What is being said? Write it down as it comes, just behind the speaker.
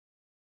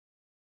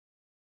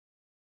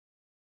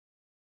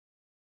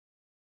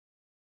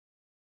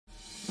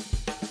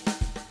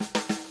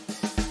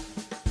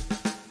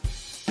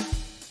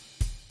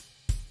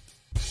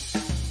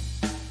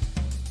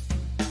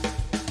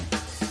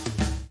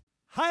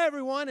Hi,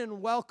 everyone,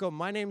 and welcome.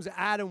 My name's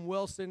Adam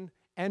Wilson,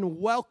 and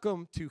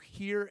welcome to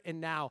Here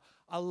and Now,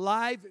 a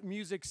live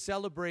music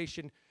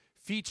celebration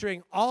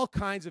featuring all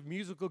kinds of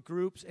musical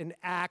groups and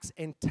acts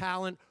and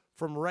talent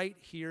from right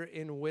here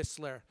in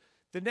Whistler.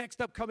 The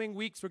next upcoming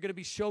weeks, we're going to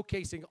be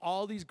showcasing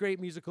all these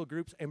great musical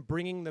groups and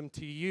bringing them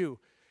to you.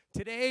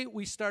 Today,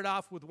 we start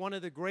off with one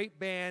of the great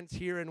bands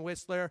here in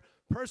Whistler,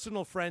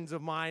 personal friends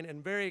of mine,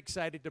 and very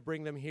excited to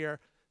bring them here.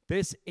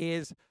 This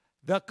is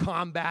the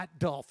Combat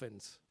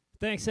Dolphins.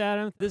 Thanks,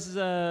 Adam. This is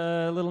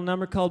a little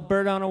number called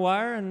Bird on a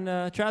Wire, and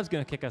Trav's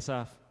going to kick us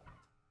off.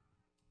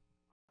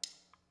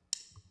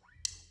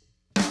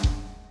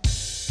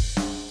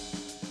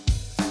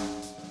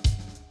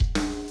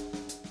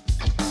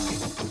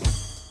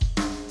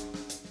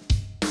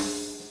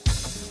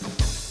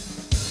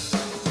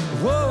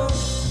 Whoa,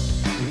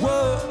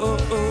 whoa, oh,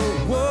 oh,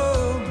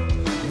 whoa,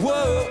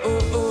 whoa, oh,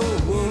 oh,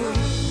 whoa,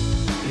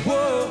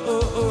 whoa,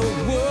 oh, oh,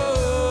 whoa.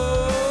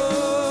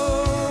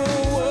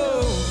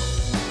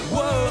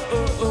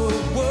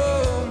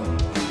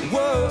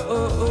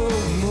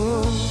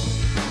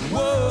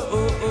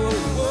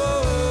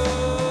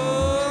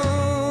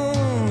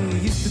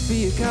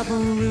 Up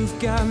on the roof,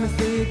 got me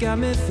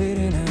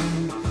fading out.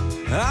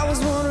 I was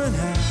wondering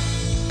how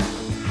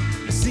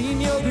I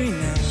seen your green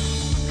now.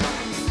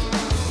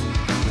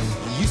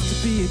 Used to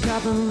be a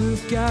cop on the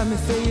roof, got me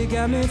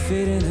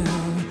fading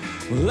out.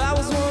 Well, I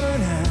was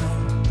wondering how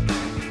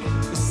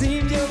I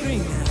seen your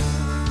green now.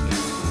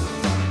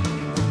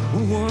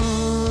 Once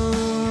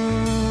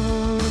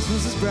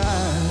was as bright.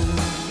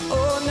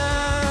 Oh,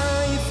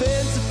 now you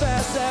fade so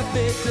fast, that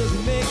fate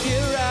doesn't make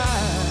it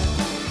right.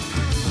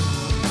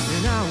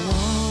 And I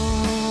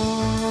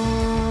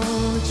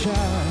try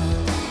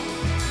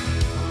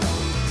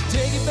to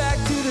take it back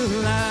to the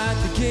light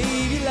that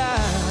gave you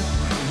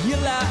life, your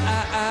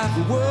life.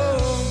 Whoa,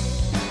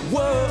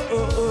 whoa,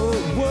 oh, oh,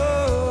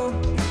 whoa,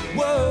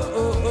 whoa,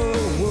 oh, oh,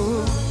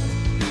 whoa,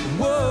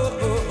 whoa,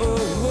 oh,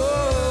 oh,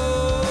 whoa,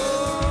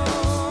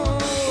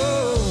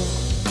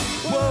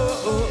 whoa,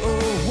 oh, oh,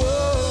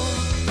 whoa,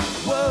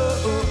 whoa,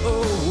 oh,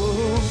 oh,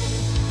 whoa,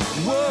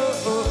 whoa,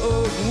 oh,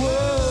 oh, whoa.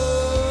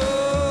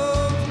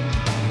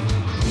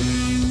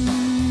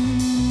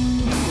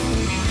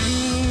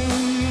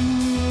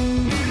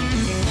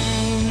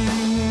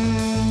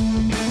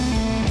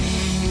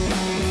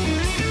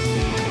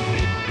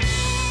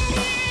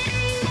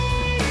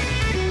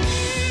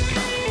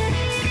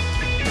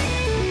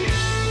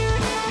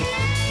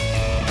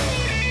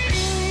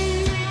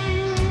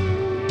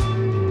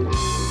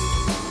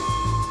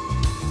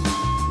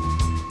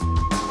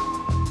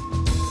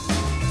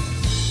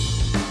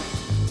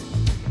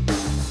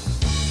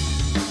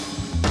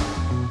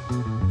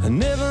 I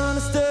never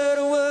understood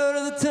a word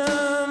of the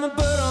time, a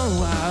bird on a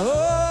wire.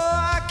 Oh,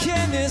 how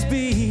can this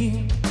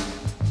be?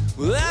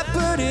 Well, that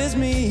bird is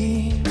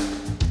me.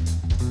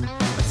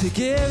 I take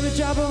every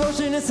drop of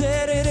ocean and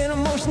set it in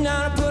motion.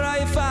 Now to put out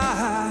your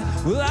fire.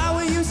 Well, I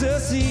will use the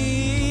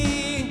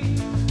sea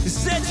to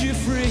set you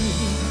free.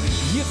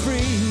 You're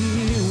free.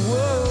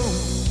 Whoa,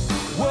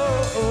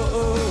 whoa, oh,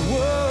 oh,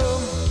 whoa,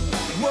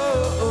 whoa,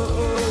 oh,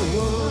 oh,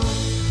 whoa,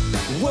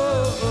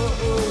 whoa,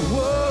 oh, oh,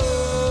 whoa.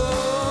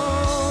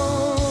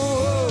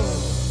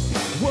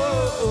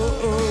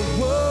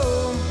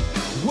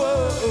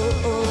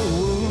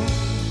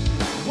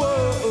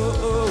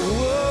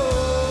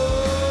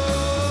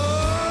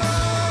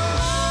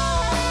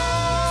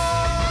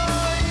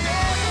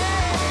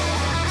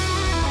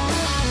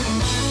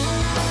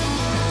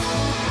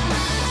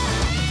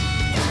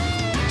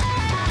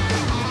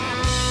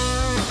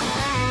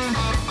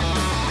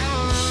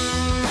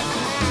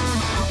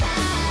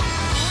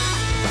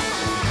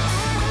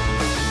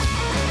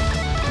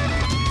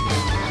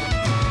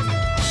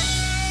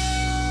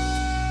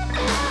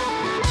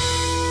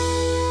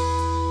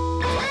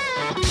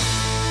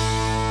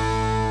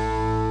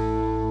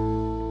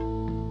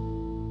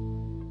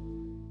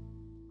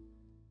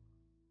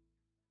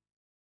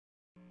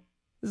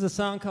 This is a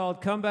song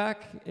called Comeback.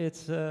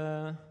 It's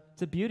a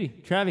beauty.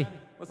 Travi,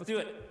 let's do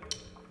it.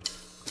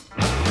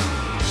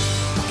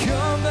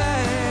 Come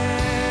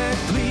back,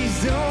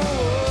 please don't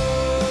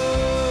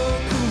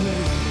walk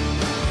away.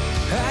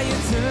 How you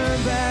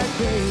turn back,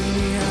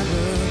 baby, I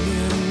love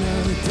you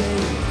another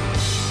day.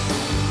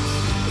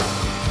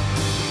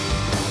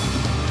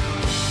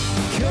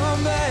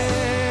 Come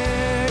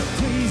back,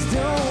 please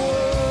don't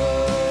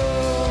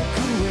walk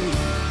away.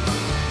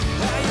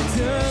 How you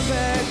turn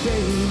back,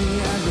 baby,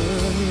 I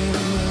love you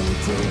another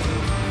day.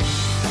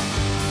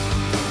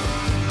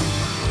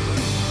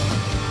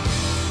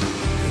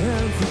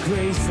 And for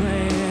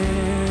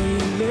Graceland,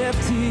 you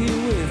left here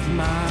with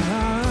my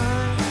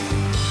heart.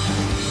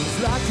 It's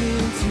locked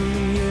into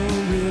your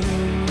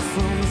rhythm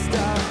from the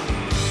start.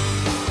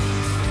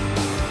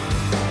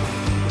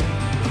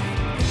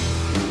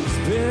 It's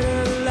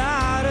better to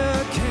light a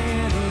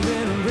candle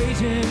than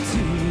rage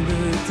into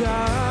the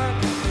dark.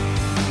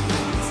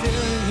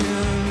 Telling you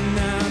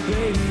now,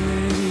 baby,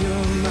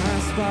 you're my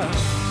spark.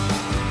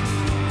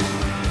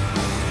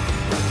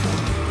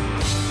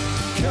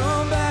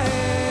 Come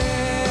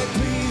back,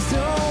 please.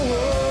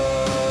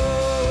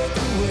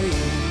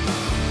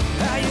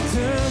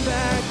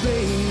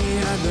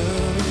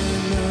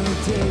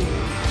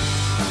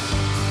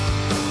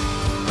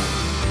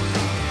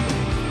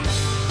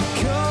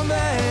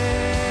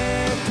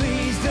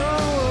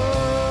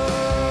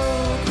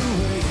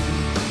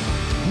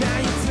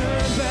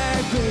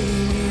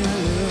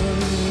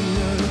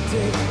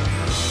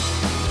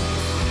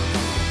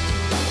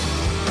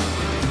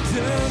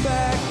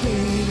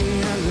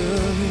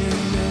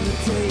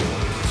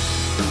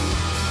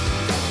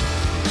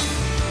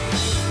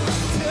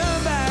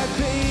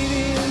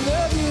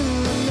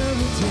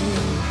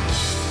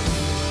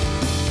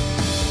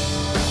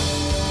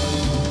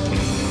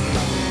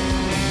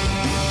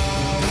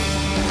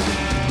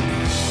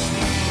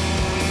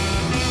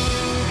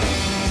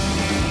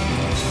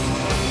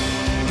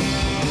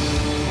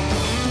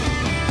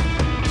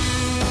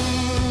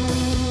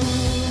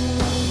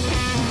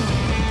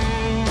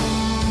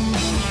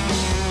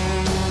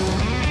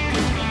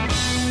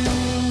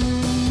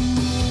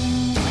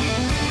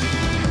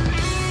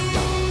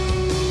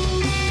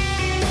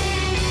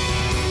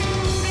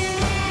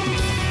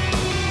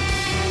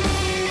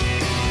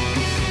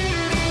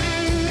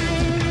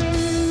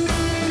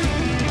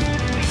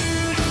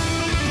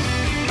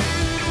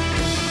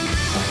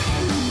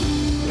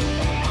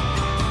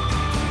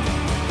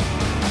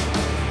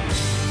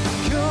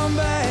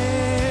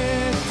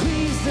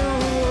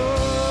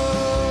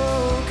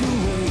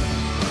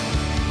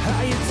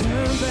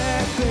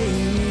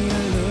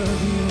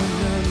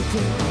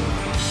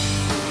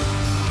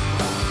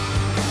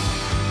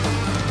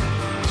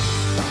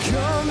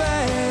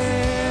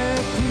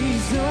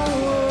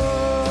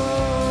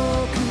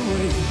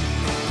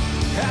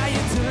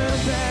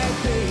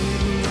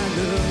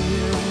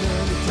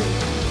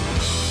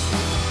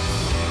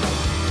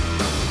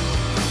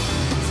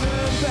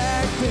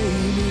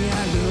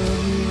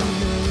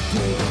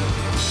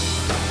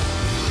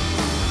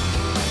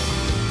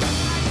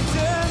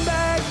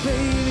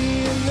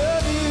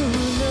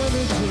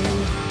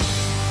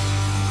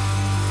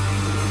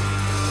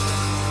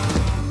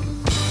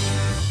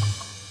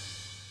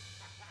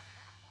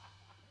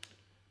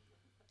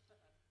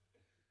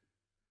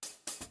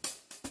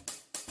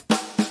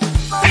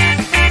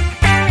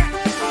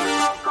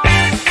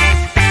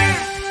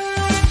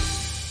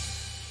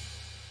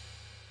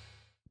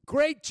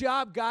 Great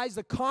job, guys.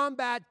 The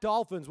Combat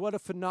Dolphins. What a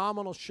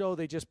phenomenal show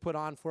they just put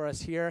on for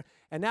us here.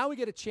 And now we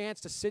get a chance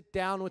to sit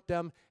down with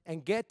them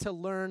and get to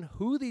learn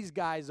who these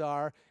guys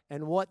are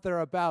and what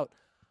they're about.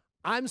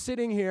 I'm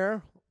sitting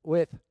here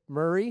with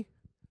Murray,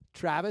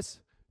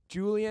 Travis,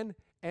 Julian,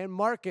 and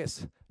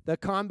Marcus, the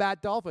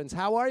Combat Dolphins.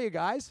 How are you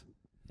guys?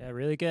 Yeah,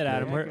 really good,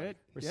 Adam. Yeah, we're good.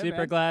 we're Yeah, super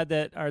man. glad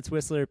that Arts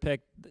Whistler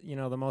picked,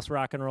 the most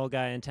rock and roll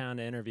guy in town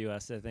to interview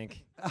us, I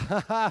think.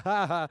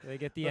 They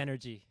get the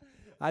energy.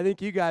 I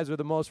think you guys were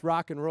the most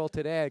rock and roll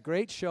today.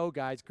 Great show,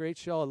 guys. Great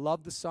show. I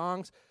love the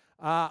songs.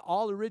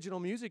 All original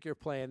music you're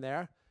playing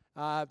there.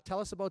 Tell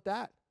us about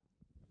that.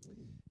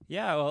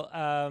 Yeah,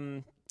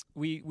 well,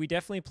 we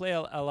definitely play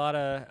a lot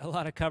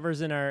of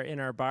covers in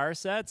our bar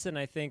sets, and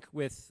I think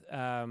with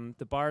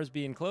the bars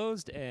being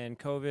closed and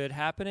COVID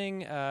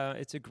happening,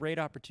 it's a great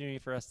opportunity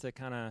for us to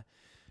kind of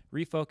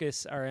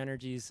refocus our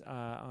energies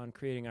on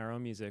creating our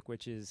own music,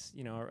 which is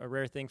a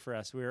rare thing for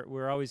us.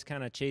 We're always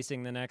kind of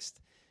chasing the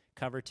next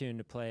cover tune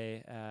to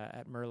play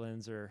at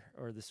Merlin's or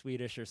the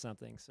Swedish or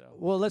something. So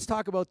Well, let's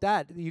talk about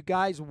that. You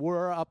guys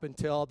were up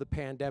until the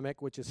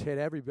pandemic, which has hit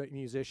every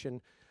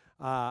musician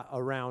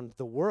around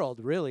the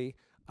world, really.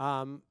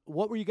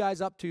 What were you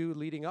guys up to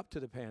leading up to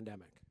the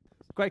pandemic?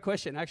 Great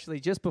question. Actually,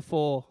 just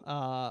before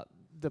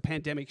the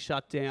pandemic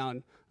shut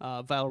down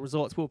Vale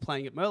Resorts, we were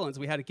playing at Merlin's.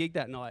 We had a gig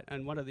that night,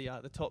 and one of the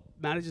top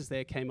managers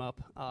there came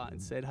up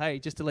and said, "Hey,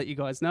 just to let you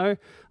guys know,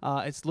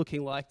 it's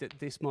looking like that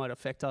this might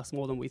affect us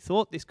more than we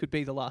thought. This could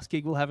be the last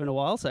gig we'll have in a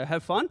while, so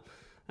have fun."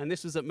 And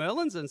this was at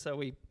Merlin's, and so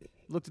we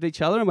looked at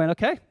each other and went,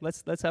 "Okay,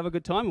 let's have a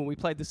good time." And we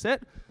played the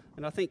set,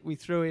 and I think we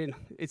threw in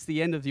 "It's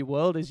the End of Your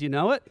World as You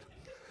Know It."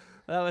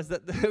 That was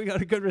we got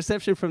a good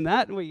reception from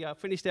that, and we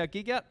finished our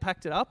gig out,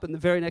 packed it up, and the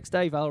very next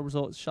day, Vale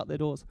Resorts shut their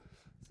doors.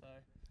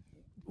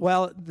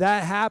 Well,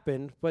 that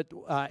happened, but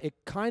it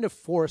kind of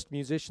forced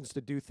musicians to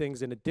do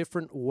things in a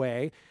different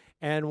way.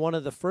 And one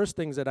of the first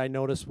things that I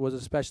noticed was,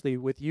 especially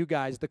with you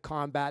guys, the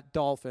Combat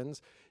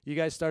Dolphins, you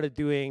guys started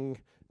doing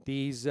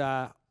these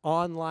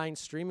online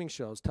streaming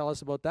shows. Tell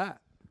us about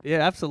that. Yeah,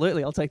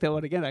 absolutely. I'll take that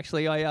one again.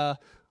 Actually,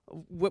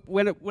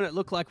 when it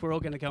looked like we're all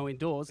going to go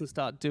indoors and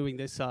start doing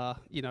this,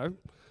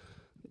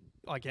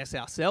 I guess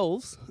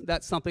ourselves,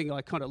 that's something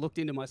I kind of looked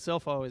into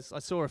myself. I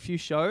saw a few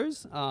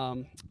shows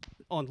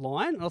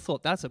online, and I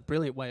thought that's a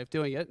brilliant way of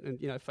doing it. And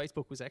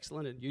Facebook was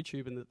excellent, and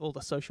YouTube, and all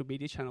the social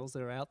media channels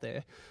that are out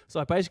there. So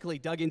I basically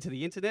dug into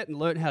the internet and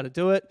learned how to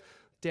do it.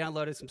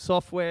 Downloaded some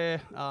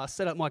software,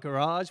 set up my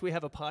garage. We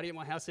have a party at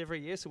my house every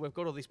year, so we've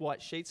got all these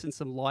white sheets and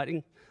some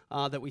lighting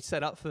that we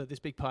set up for this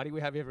big party we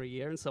have every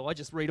year. And so I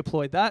just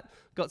redeployed that,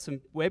 got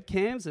some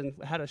webcams, and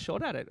had a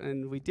shot at it.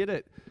 And we did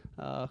it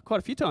quite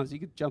a few times. You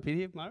could jump in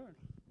here, Myron.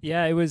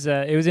 yeah, it was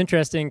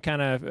interesting,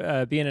 kind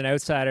of being an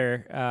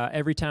outsider.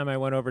 Every time I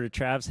went over to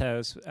Trav's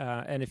house,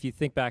 and if you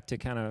think back to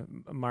kind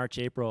of March,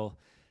 April.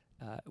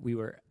 We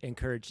were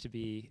encouraged to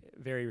be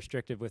very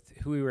restrictive with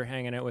who we were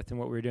hanging out with and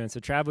what we were doing. So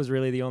Trav was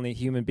really the only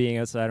human being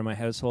outside of my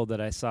household that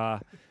I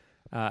saw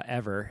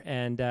ever.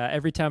 And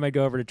every time I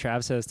go over to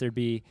Trav's house, there'd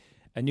be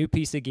a new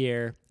piece of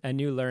gear, a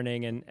new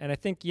learning. And I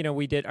think,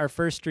 we did our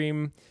first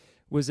stream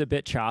was a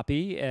bit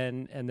choppy.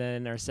 And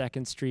then our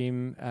second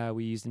stream,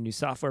 we used a new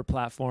software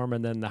platform.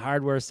 And then the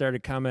hardware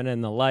started coming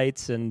and the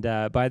lights. And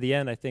by the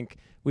end, I think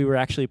we were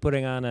actually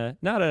putting on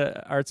not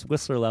a Arts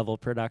Whistler level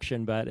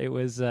production, but it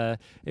was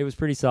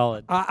pretty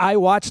solid. I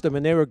watched them,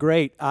 and they were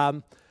great.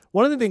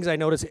 One of the things I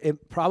noticed,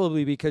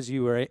 probably because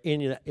you were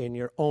in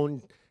your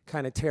own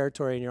kind of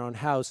territory, in your own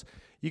house,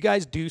 you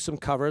guys do some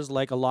covers,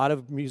 like a lot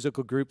of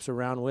musical groups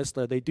around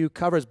Whistler. They do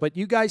covers, but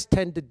you guys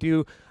tend to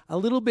do a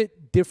little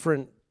bit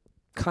different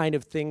kind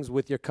of things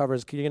with your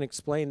covers. Can you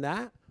explain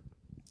that?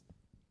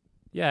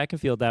 Yeah, I can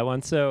field that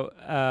one. So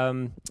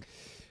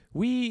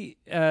we...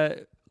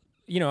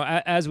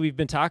 as we've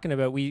been talking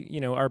about,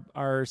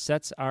 our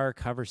sets are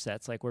cover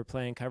sets. Like, we're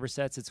playing cover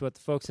sets. It's what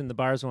the folks in the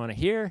bars want to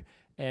hear,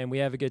 and we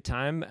have a good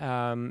time.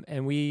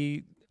 And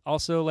we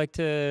also like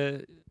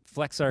to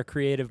flex our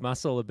creative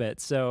muscle a bit.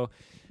 So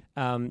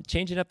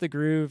changing up the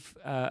groove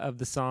of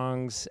the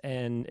songs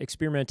and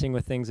experimenting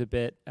with things a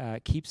bit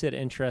keeps it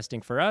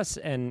interesting for us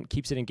and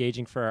keeps it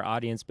engaging for our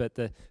audience. But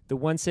the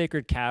one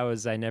sacred cow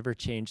is I never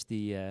change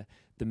the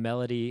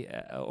melody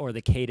or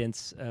the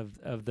cadence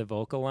of the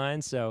vocal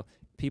line. So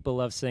people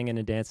love singing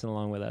and dancing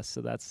along with us, so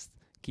that's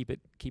keep it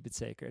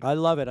sacred. I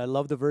love it. I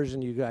love the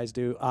version you guys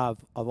do of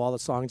all the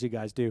songs you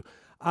guys do.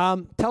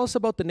 Tell us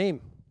about the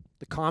name,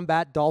 the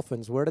Combat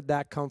Dolphins. Where did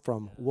that come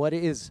from? What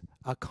is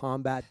a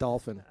Combat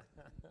Dolphin?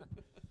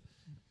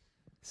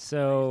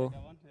 So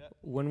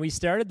when we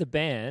started the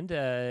band,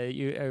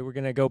 we're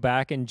going to go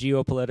back in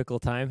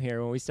geopolitical time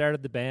here. When we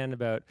started the band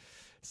about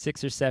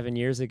 6 or 7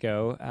 years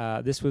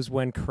ago, this was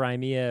when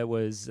Crimea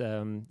was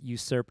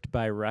usurped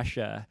by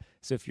Russia.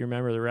 So if you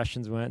remember, the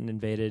Russians went and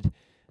invaded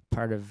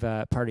part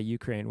of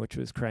Ukraine, which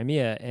was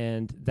Crimea,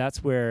 and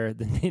that's where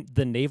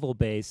the naval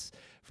base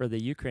for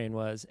the Ukraine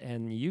was.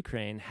 And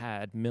Ukraine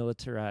had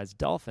militarized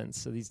dolphins.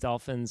 So these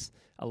dolphins,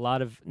 a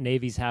lot of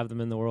navies have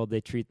them in the world.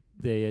 They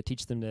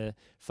teach them to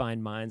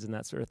find mines and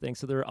that sort of thing.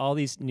 So there are all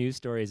these news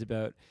stories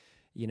about,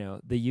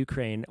 the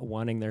Ukraine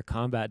wanting their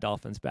combat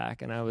dolphins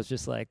back, and I was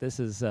just like, this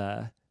is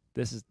a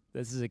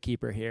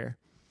keeper here.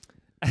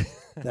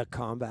 The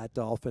Combat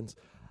Dolphins.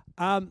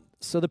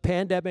 So the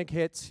pandemic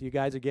hits, you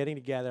guys are getting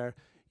together,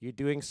 you're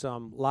doing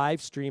some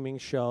live streaming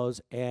shows,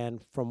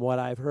 and from what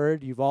I've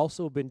heard, you've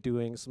also been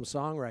doing some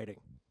songwriting.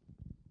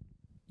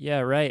 Yeah,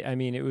 right. I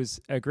mean, it was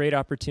a great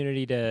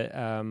opportunity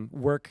to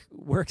work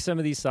some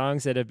of these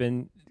songs that have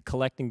been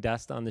collecting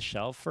dust on the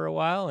shelf for a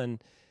while,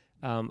 and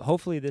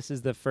hopefully this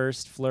is the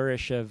first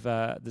flourish of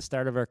the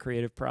start of our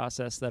creative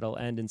process that'll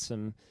end in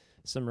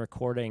some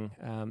recording,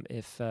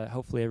 if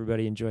hopefully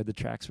everybody enjoyed the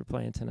tracks we're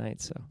playing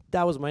tonight. So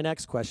That was my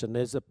next question.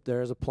 There's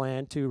a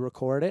plan to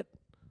record it?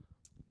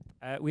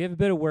 we have a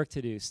bit of work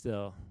to do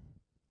still.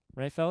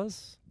 Right,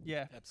 fellas?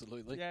 Yeah.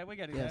 Absolutely. Yeah, we're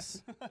getting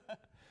Yes. there.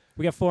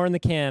 We got 4 in the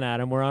can,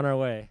 Adam. We're on our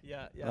way.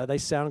 Yeah. They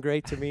sound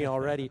great to me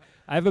already.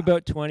 I have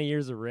about 20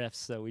 years of riffs,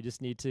 so we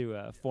just need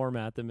to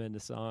format them into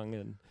song.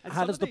 And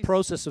How does the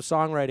process of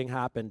songwriting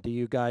happen?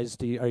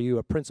 Are you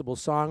a principal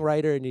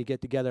songwriter and you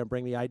get together and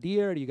bring the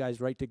idea, or do you guys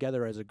write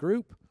together as a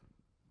group?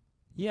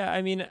 yeah,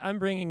 I mean, I'm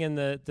bringing in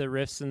the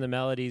riffs and the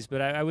melodies,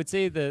 but I would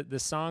say the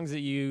songs that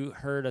you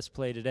heard us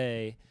play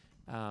today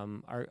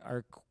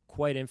are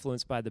quite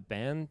influenced by the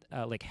band,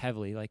 like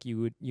heavily. Like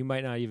you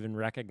might not even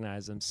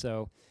recognize them.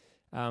 So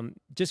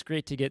just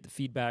great to get the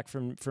feedback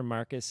from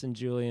Marcus and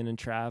Julian and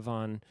Trav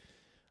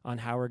on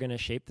how we're going to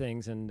shape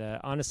things. And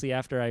honestly,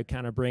 after I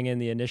kind of bring in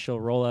the initial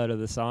rollout of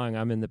the song,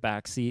 I'm in the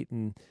back seat,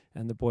 and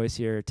the boys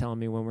here are telling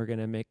me when we're going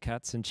to make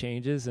cuts and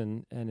changes,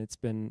 and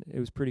it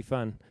was pretty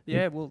fun.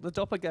 Yeah, well, the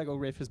Doppelganger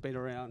riff has been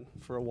around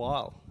for a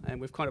while, and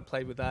we've kind of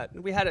played with that.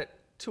 And we had it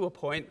to a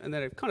point, and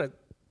then it kind of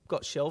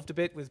got shelved a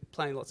bit with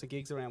playing lots of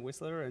gigs around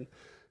Whistler, and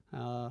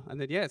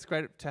then it's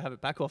great to have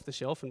it back off the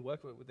shelf and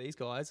work with these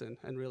guys and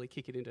really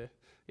kick it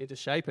into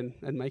shape and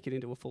make it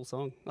into a full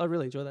song. I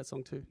really enjoy that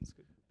song too. It's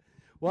good.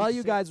 While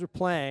you guys were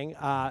playing,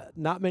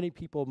 not many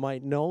people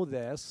might know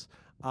this,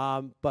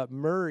 but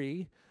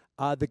Murray,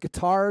 the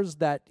guitars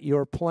that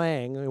you're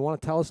playing, you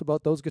want to tell us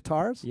about those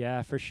guitars?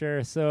 Yeah, for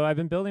sure. So I've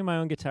been building my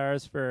own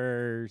guitars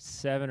for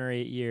 7 or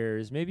 8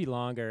 years, maybe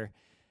longer.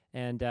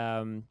 And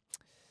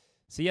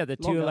so yeah, the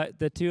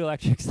two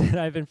electrics that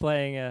I've been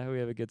playing, we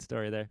have a good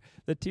story there.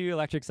 The 2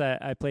 electrics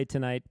I played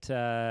tonight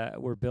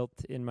were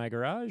built in my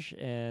garage,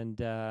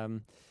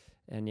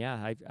 and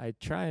yeah, I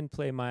try and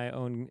play my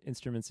own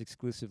instruments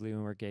exclusively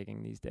when we're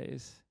gigging these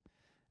days.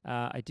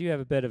 I do have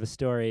a bit of a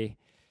story.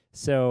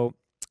 So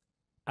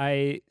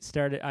I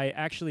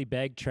actually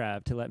begged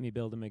Trav to let me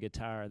build him a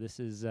guitar.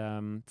 This is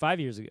 5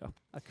 years ago.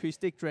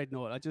 Acoustic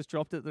Dreadnought. I just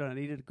dropped it that I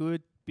needed a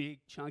good, big,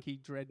 chunky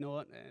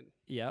Dreadnought. And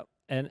Yep.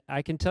 And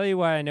I can tell you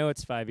why I know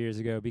it's 5 years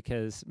ago,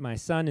 because my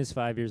son is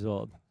 5 years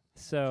old.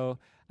 So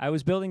I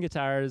was building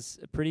guitars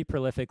pretty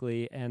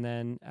prolifically, and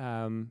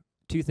then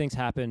 2 things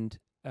happened.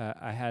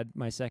 I had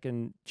my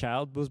second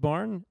child was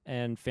born,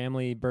 and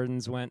family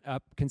burdens went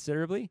up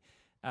considerably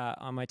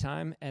on my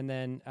time. And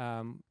then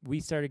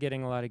we started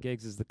getting a lot of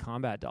gigs as the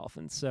Combat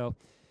Dolphins. So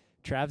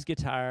Trav's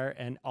guitar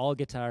and all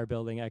guitar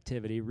building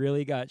activity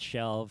really got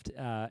shelved,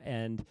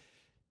 and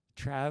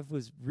Trav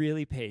was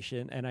really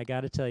patient, and I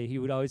got to tell you, he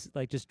would always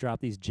just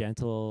drop these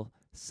gentle,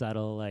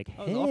 subtle,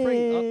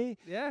 hey,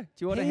 yeah. Do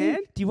you want a hand?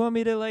 do you want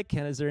me to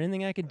is there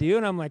anything I can do?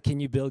 And I'm like, can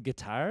you build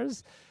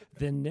guitars?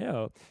 Then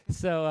no.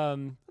 So I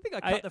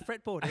think I cut the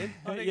fretboard in.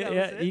 I think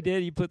yeah, he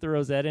did. He put the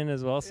rosette in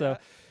as well. Yeah. So,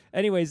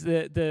 anyways,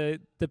 the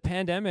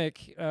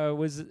pandemic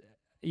was.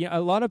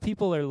 A lot of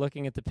people are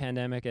looking at the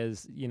pandemic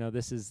as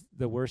this is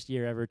the worst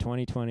year ever,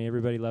 2020.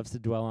 Everybody loves to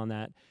dwell on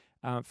that.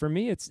 For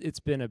me, it's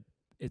been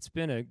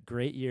a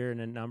great year in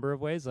a number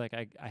of ways. Like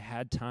I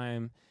had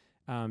time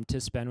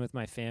to spend with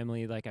my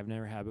family like I've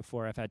never had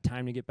before. I've had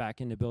time to get back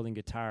into building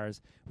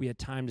guitars. We had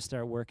time to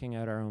start working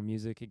out our own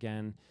music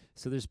again.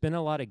 So there's been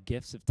a lot of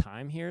gifts of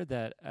time here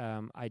that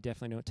I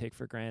definitely don't take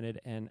for granted.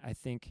 And I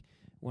think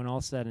when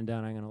all's said and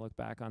done, I'm going to look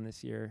back on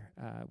this year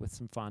with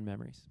some fond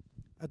memories.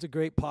 That's a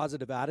great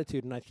positive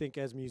attitude, and I think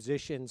as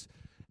musicians,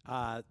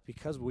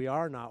 because we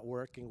are not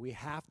working, we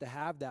have to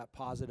have that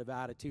positive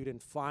attitude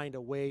and find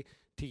a way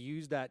to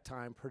use that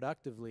time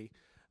productively.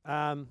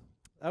 That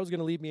was going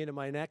to lead me into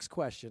my next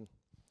question.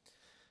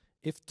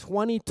 If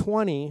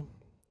 2020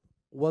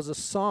 was a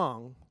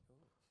song,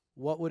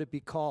 what would it be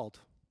called?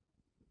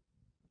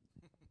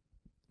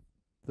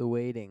 The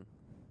Waiting.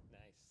 Nice.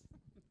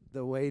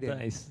 The Waiting.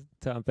 Nice.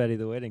 Tom Petty,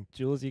 The Waiting.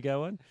 Jules, you got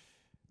one?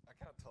 I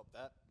can't top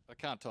that. I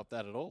can't top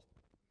that at all.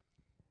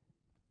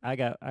 I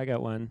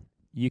got one.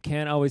 You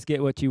can't always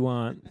get what you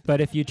want,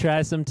 but if you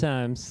try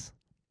sometimes,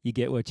 you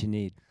get what you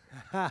need.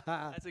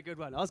 That's a good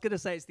one. I was going to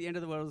say it's the end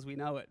of the world as we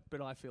know it,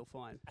 but I feel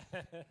fine.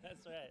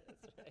 That's right.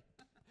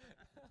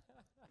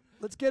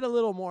 Let's get a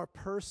little more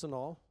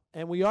personal.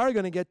 And we are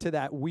going to get to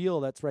that wheel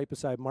that's right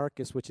beside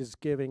Marcus, which is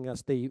giving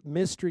us the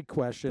mystery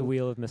question. The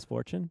wheel of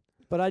misfortune.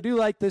 But I do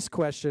like this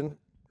question.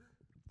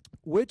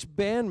 Which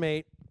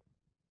bandmate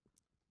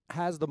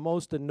has the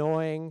most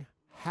annoying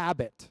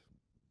habit?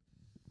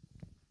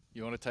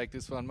 You want to take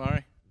this one,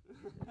 Murray?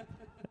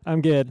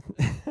 I'm good.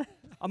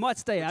 I might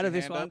stay out your of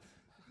this hand one.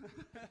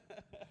 up.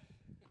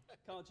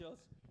 Come on, Jules.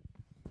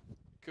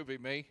 Could be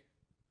me.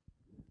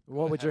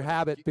 What would your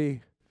habit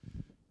be?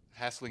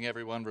 Hassling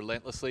everyone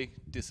relentlessly,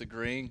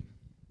 disagreeing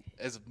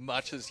as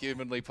much as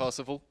humanly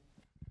possible.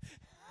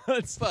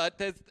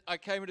 But I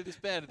came into this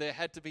band, there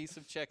had to be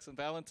some checks and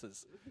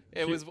balances.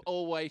 It was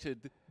all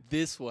weighted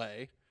this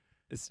way.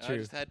 It's I true.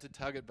 just had to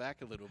tug it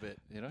back a little bit,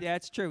 you know? Yeah,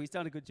 it's true. He's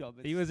done a good job.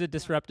 He was a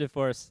disruptive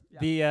force.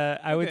 Yeah.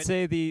 I would Good.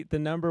 say the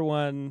number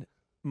one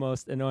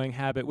most annoying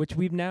habit, which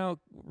we've now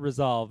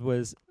resolved,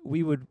 was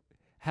we would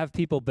have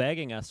people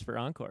begging us for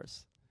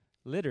encores,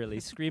 literally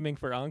screaming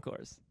for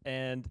encores,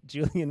 and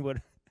Julian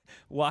would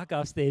walk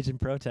off stage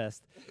and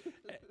protest.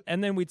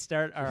 And then we'd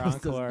start our Who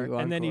doesn't encore, do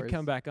and then he'd encores?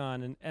 come back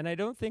on. And I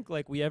don't think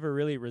like we ever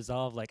really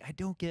resolved, like, I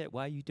don't get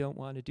why you don't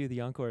want to do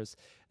the encores,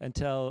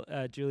 until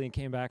Julian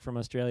came back from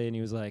Australia and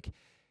he was like,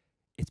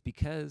 it's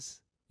because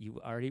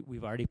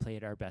we've already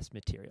played our best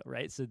material,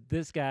 right? So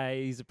this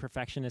guy, he's a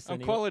perfectionist. On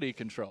And quality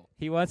control.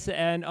 he wants to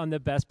end on the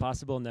best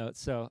possible note.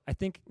 So I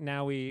think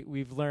now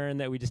we've learned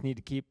that we just need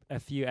to keep a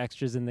few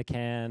extras in the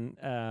can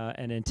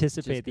and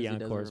anticipate the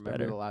encores remember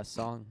better. the last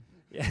song.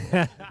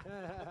 Yeah.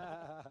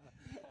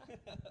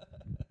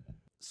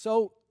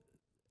 So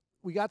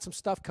we got some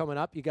stuff coming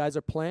up. You guys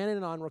are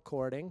planning on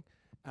recording,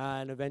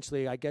 and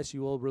eventually I guess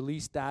you will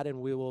release that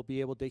and we will be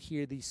able to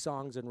hear these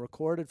songs in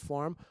recorded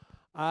form.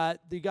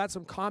 You got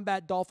some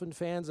Combat Dolphin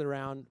fans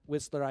around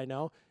Whistler, I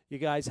know. You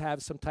guys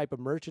have some type of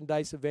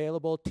merchandise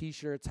available,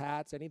 T-shirts,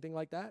 hats, anything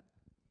like that?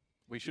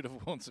 We should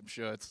have worn some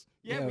shirts.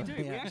 Yeah, we do.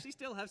 We Yeah. actually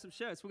still have some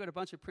shirts. We've got a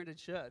bunch of printed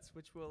shirts,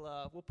 which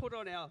we'll put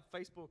on our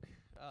Facebook,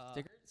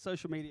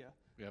 social media.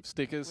 We have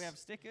stickers. We have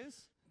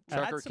stickers.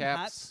 Trucker We had some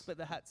caps. hats, but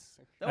the hats,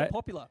 they were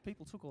popular.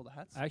 People took all the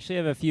hats. I actually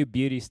have a few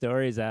beauty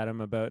stories,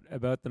 Adam,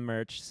 about the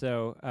merch.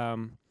 So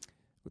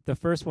the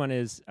first one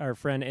is our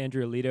friend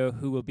Andrew Alito,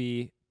 who will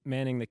be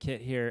manning the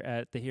kit here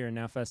at the Here and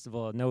Now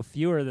Festival no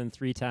fewer than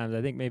 3 times.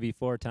 I think maybe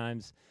 4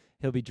 times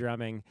he'll be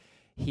drumming.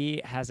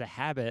 He has a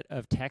habit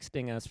of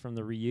texting us from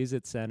the Reuse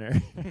It Center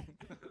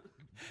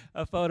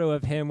a photo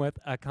of him with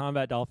a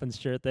Combat Dolphins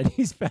shirt that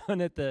he's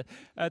found at the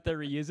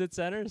Reuse It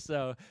Center.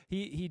 So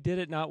he did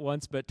it not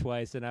once but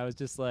twice, and I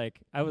was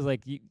like,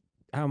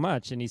 how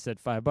much? And he said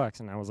 $5,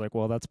 and I was like,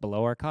 well, that's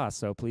below our cost,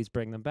 so please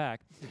bring them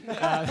back.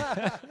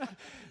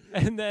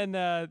 And then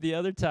the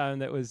other time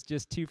that was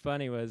just too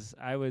funny was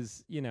I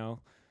was,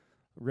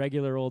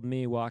 regular old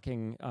me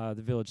walking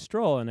the village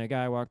stroll, and a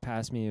guy walked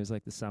past me. It was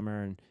like the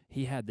summer, and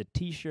he had the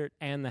T-shirt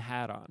and the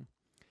hat on.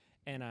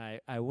 And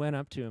I went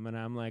up to him, and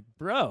I'm like,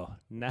 bro,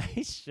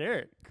 nice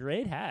shirt,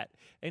 great hat.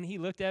 And he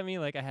looked at me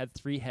like I had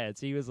 3 heads.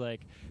 He was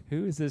like,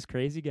 who is this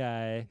crazy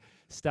guy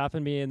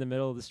stopping me in the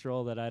middle of the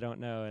stroll that I don't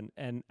know?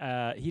 And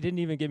he didn't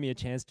even give me a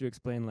chance to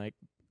explain, like,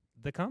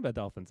 the Combat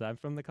Dolphins. I'm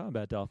from the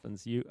Combat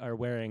Dolphins. You are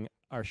wearing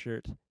our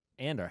shirt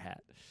and our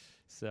hat.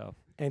 So.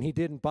 And he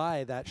didn't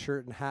buy that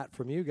shirt and hat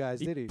from you guys,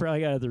 did he?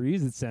 Probably got at the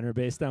Reuse It Center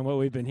based on what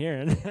we've been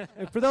hearing.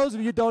 And for those of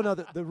you who don't know,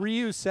 the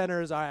reuse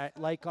centers are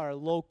like our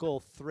local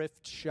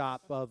thrift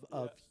shop of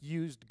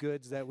used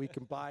goods that we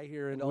can buy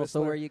here in And also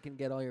Whistler. where you can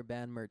get all your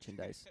band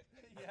merchandise.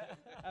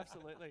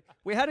 Absolutely.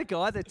 We had a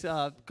guy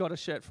that got a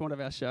shirt for one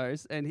of our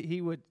shows, and he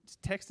would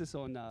text us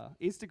on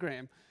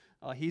Instagram.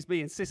 He's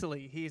me in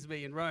Sicily, he's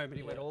me in Rome, and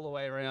he went all the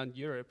way around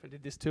Europe and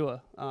did this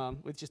tour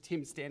with just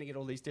him standing at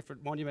all these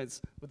different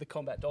monuments with the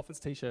Combat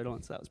Dolphins T-shirt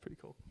on, so that was pretty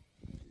cool.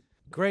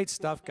 Great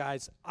stuff,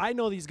 guys. I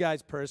know these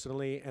guys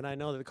personally, and I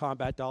know that the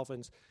Combat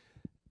Dolphins,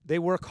 they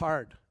work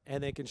hard,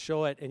 and they can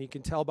show it, and you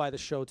can tell by the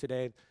show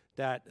today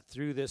that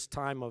through this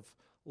time of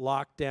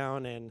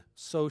lockdown and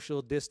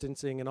social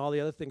distancing and all the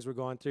other things we're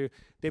going through,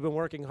 they've been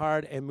working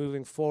hard and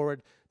moving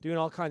forward, doing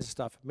all kinds of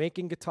stuff,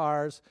 making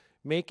guitars,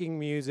 making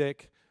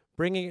music,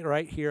 bringing it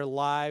right here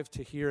live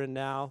to Here and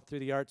Now through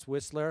the Arts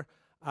Whistler.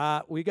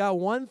 We got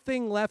one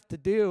thing left to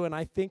do, and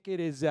I think it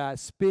is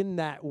spin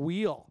that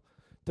wheel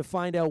to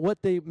find out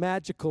what the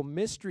magical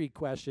mystery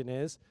question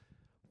is.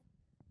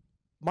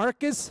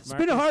 Marcus,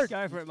 spin it hard.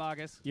 Go for it,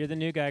 Marcus. You're the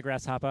new guy,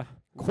 Grasshopper.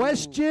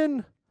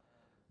 Question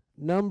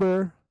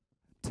number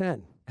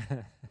 10.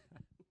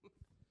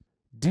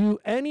 Do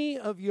any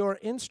of your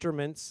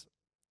instruments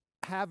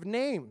have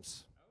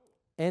names?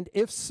 And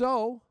if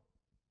so,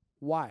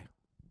 why?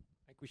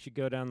 I think we should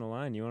go down the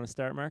line. You want to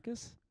start,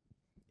 Marcus?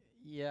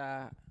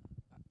 Yeah,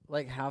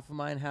 like half of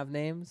mine have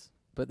names,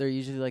 but they're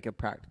usually like a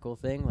practical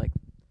thing. Like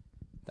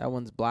that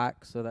one's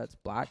black, so that's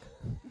black.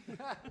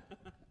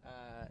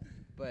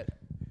 But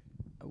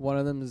one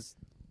of them is,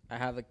 I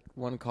have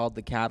one called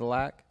the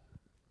Cadillac,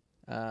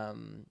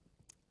 and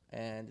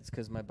it's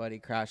because my buddy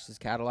crashed his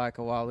Cadillac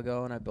a while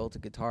ago, and I built a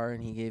guitar,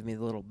 and he gave me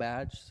the little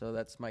badge, so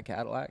that's my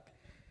Cadillac.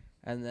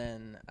 And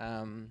then,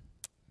 I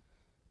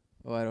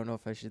don't know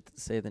if I should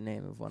say the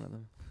name of one of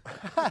them.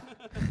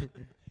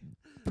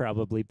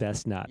 Probably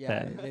best not.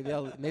 Yeah,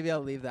 Then. maybe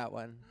I'll leave that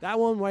one. That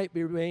one might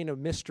remain a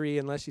mystery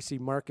unless you see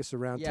Marcus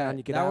around town.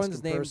 You can that ask one's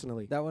him named-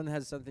 personally. That one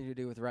has something to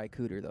do with Ry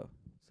Cooter, though.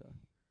 So.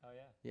 Oh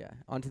yeah. Yeah.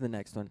 On to the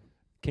next one.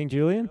 King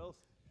Julian.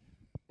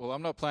 Well,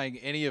 I'm not playing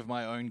any of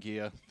my own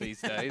gear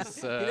these days.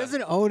 He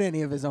doesn't own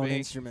any of his own being-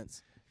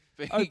 instruments.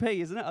 OP,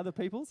 isn't it? Other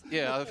people's?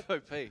 Yeah,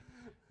 OP.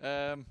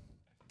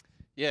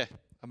 Yeah,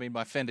 I mean,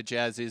 my Fender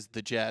Jazz is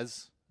the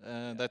Jazz.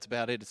 That's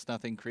about it. It's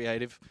nothing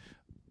creative.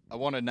 I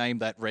want to name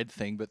that red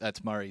thing, but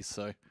that's Murray's,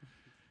 so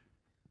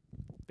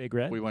Big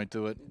Red. we won't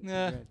do it.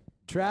 Yeah.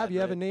 Trav, you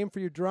have a name for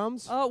your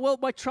drums? Oh, well,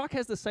 my truck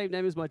has the same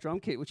name as my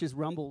drum kit, which is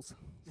Rumbles.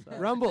 So.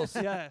 Rumbles.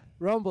 Yeah.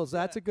 Rumbles.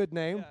 That's a good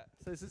name. Yeah.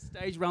 So it's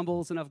Stage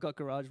Rumbles, and I've got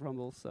Garage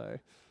Rumbles, so...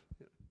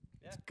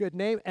 It's a good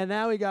name. And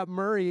now we got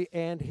Murray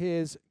and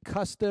his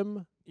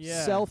custom,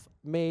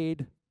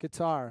 self-made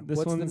guitar. This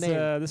What's one's the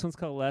name? this one's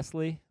called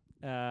Leslie.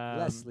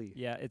 Leslie.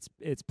 Yeah,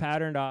 it's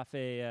patterned off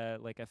a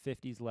like a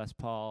 50s Les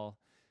Paul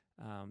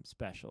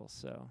special,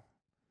 so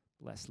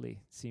Leslie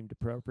seemed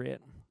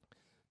appropriate.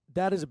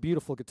 That is a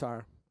beautiful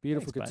guitar.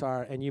 Beautiful Thanks, bud.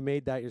 guitar. And you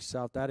made that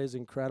yourself. That is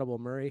incredible,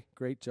 Murray.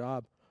 Great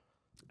job.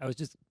 I was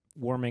just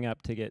warming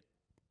up to get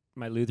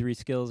my lutherie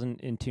skills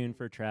in tune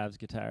for Trav's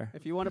guitar.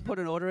 If you want to put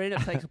an order in,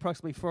 it takes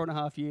approximately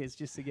 4.5 years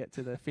just to get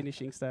to the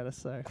finishing status,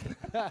 so...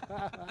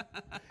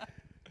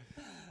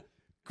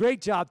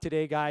 Great job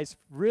today, guys.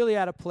 Really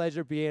had a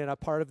pleasure being a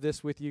part of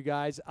this with you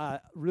guys.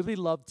 Really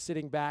loved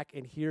sitting back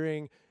and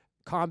hearing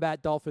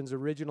Combat Dolphins'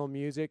 original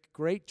music.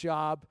 Great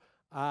job.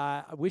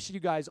 I wish you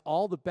guys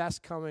all the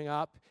best coming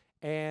up.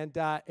 And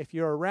if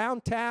you're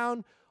around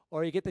town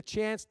or you get the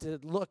chance to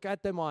look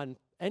at them on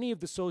any of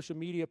the social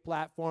media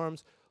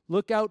platforms,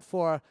 look out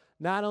for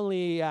not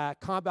only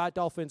Combat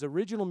Dolphins'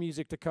 original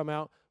music to come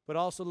out, but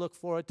also look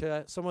forward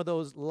to some of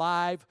those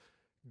live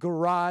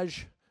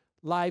garage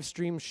live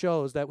stream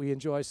shows that we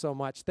enjoy so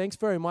much. Thanks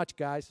very much,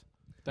 guys.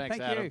 Thanks,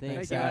 Thank Adam. you. Thanks,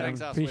 Thank you, Adam.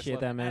 Thanks, Arts Appreciate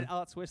Whistler. that, man. And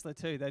Arts Whistler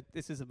too.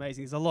 This is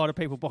amazing. There's a lot of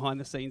people behind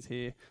the scenes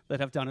here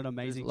that have done an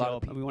amazing a lot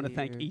of job, and we want to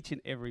people thank here. each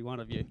and every one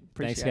of you.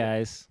 Appreciate Thanks, it.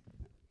 guys.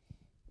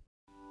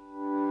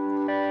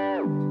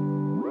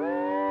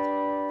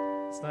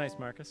 It's nice,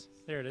 Marcus.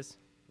 There it is.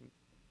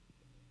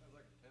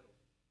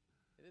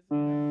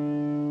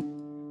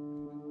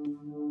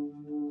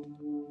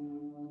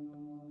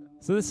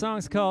 So this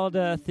song's called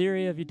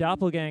 "Theory of Your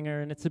Doppelganger,"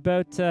 and it's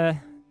about the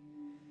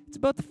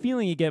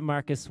feeling you get,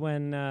 Marcus,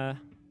 when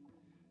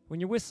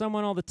you're with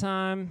someone all the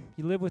time,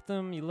 you live with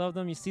them, you love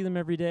them, you see them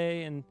every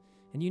day, and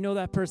you know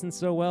that person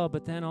so well,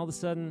 but then all of a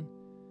sudden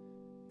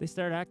they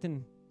start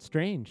acting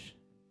strange.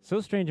 So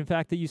strange, in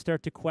fact, that you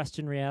start to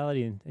question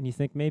reality, and you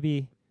think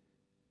maybe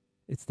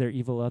it's their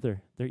evil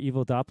other, their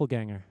evil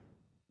doppelganger.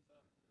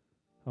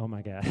 Oh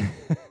my God.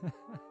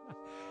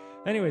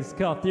 Anyways, it's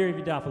called Theory of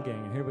Your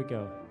Doppelganger. Here we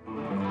go.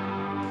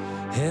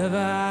 Have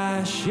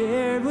I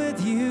shared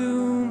with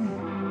you?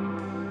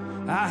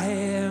 I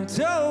have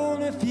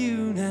told a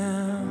few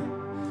now.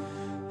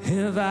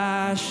 Have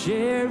I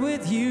shared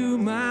with you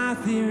my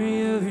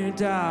theory of your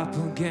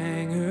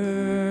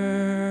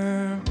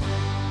doppelganger?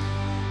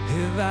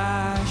 Have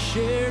I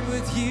shared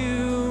with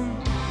you?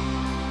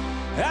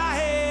 I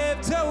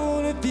have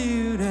told a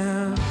few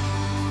now.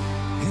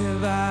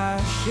 Have I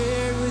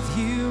shared with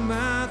you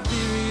my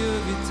theory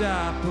of your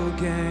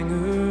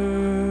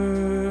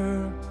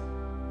doppelganger?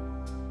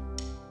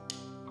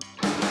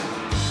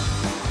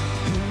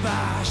 Have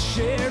I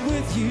shared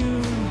with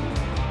you?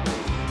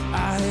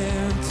 I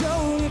have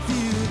told a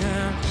few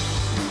now.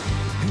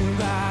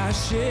 Have I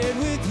shared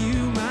with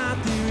you my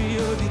theory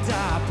of your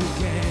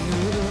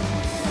doppelganger?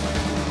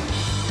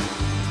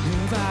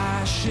 Have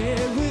I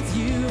shared with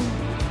you?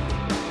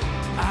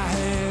 I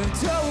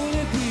have told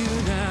a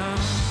few now.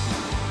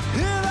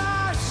 Have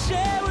I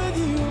shared with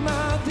you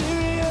my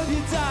theory of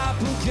your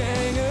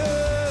doppelganger?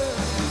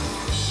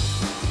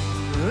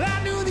 I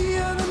knew the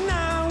other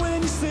night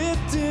when you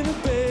slipped in a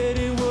bed,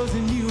 it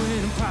wasn't you,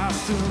 an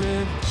imposter.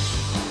 And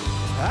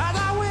as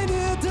I went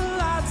into the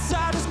lights,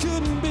 I just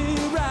couldn't be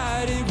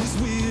right. It was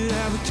weird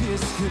how we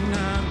kissed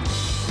goodnight.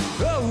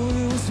 Oh,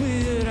 it was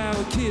weird how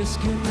we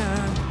kissed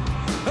goodnight.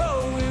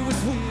 Oh, it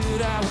was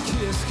weird how we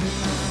kissed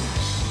goodnight.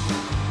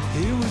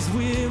 It was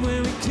weird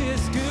when we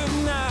kissed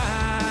goodnight.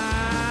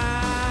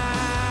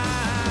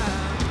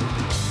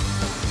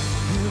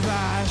 Have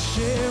I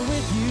shared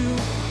with you?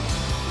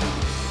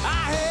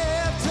 I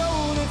have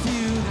told a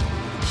few.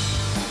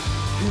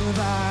 Have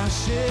I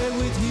shared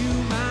with you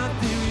my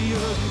theory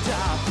of your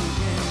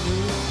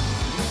doppelganger?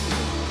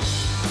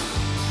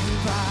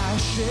 Have I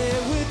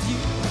shared with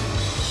you?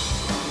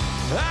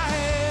 I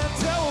have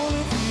told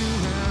a few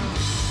now.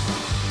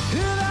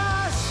 Have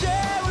I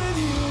shared with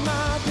you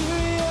my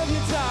theory of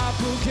your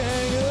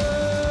doppelganger?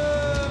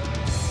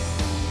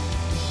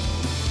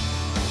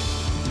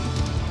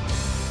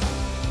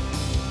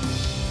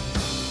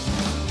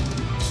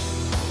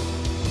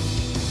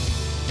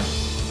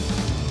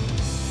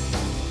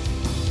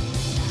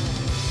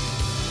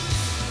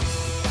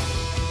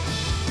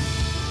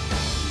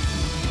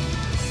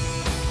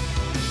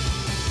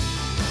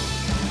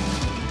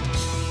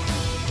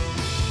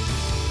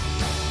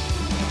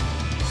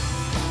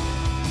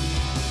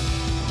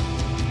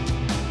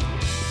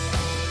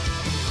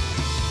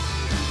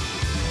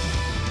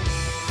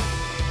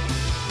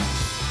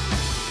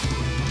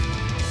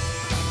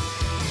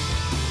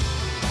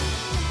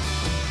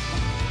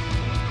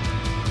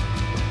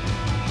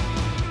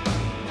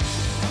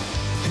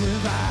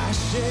 Have I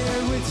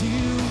shared with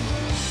you?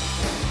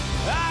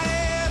 I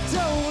have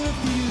told a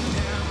few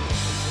now.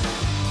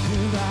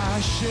 Have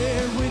I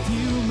shared with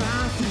you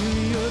my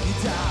theory of your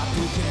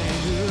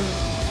doppelganger?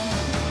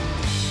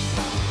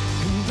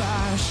 Have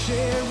I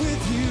shared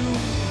with you?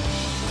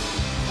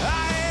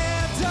 I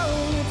have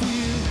told a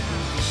few.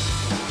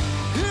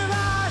 Have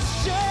I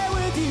shared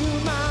with you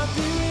my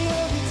theory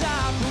of your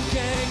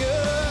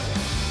doppelganger?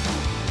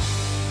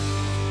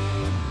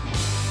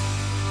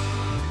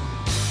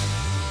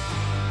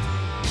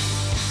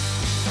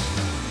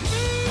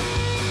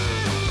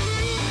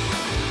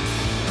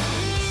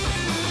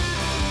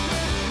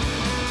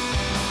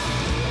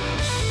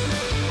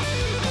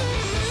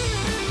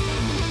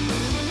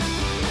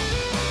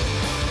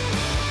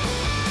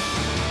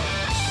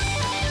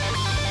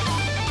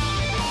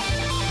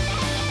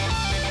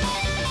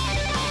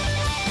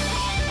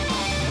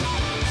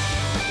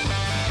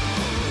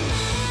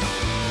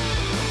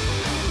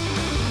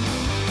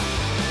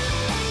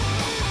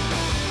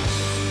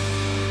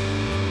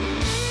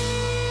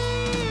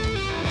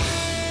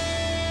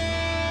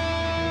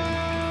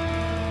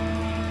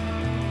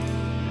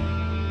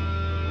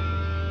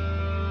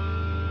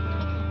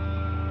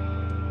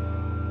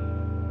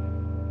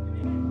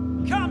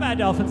 Combat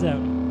Dolphins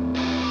out.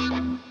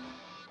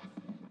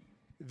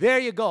 There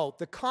you go.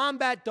 The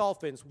Combat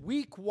Dolphins.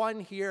 Week 1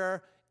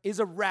 here is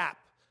a wrap.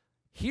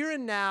 Here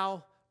and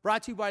Now,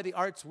 brought to you by the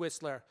Arts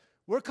Whistler.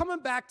 We're coming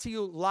back to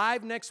you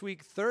live next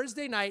week,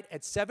 Thursday night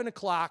at 7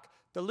 o'clock.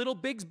 The Little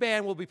Bigs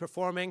Band will be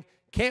performing.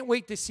 Can't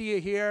wait to see you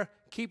here.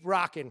 Keep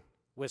rocking,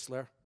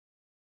 Whistler.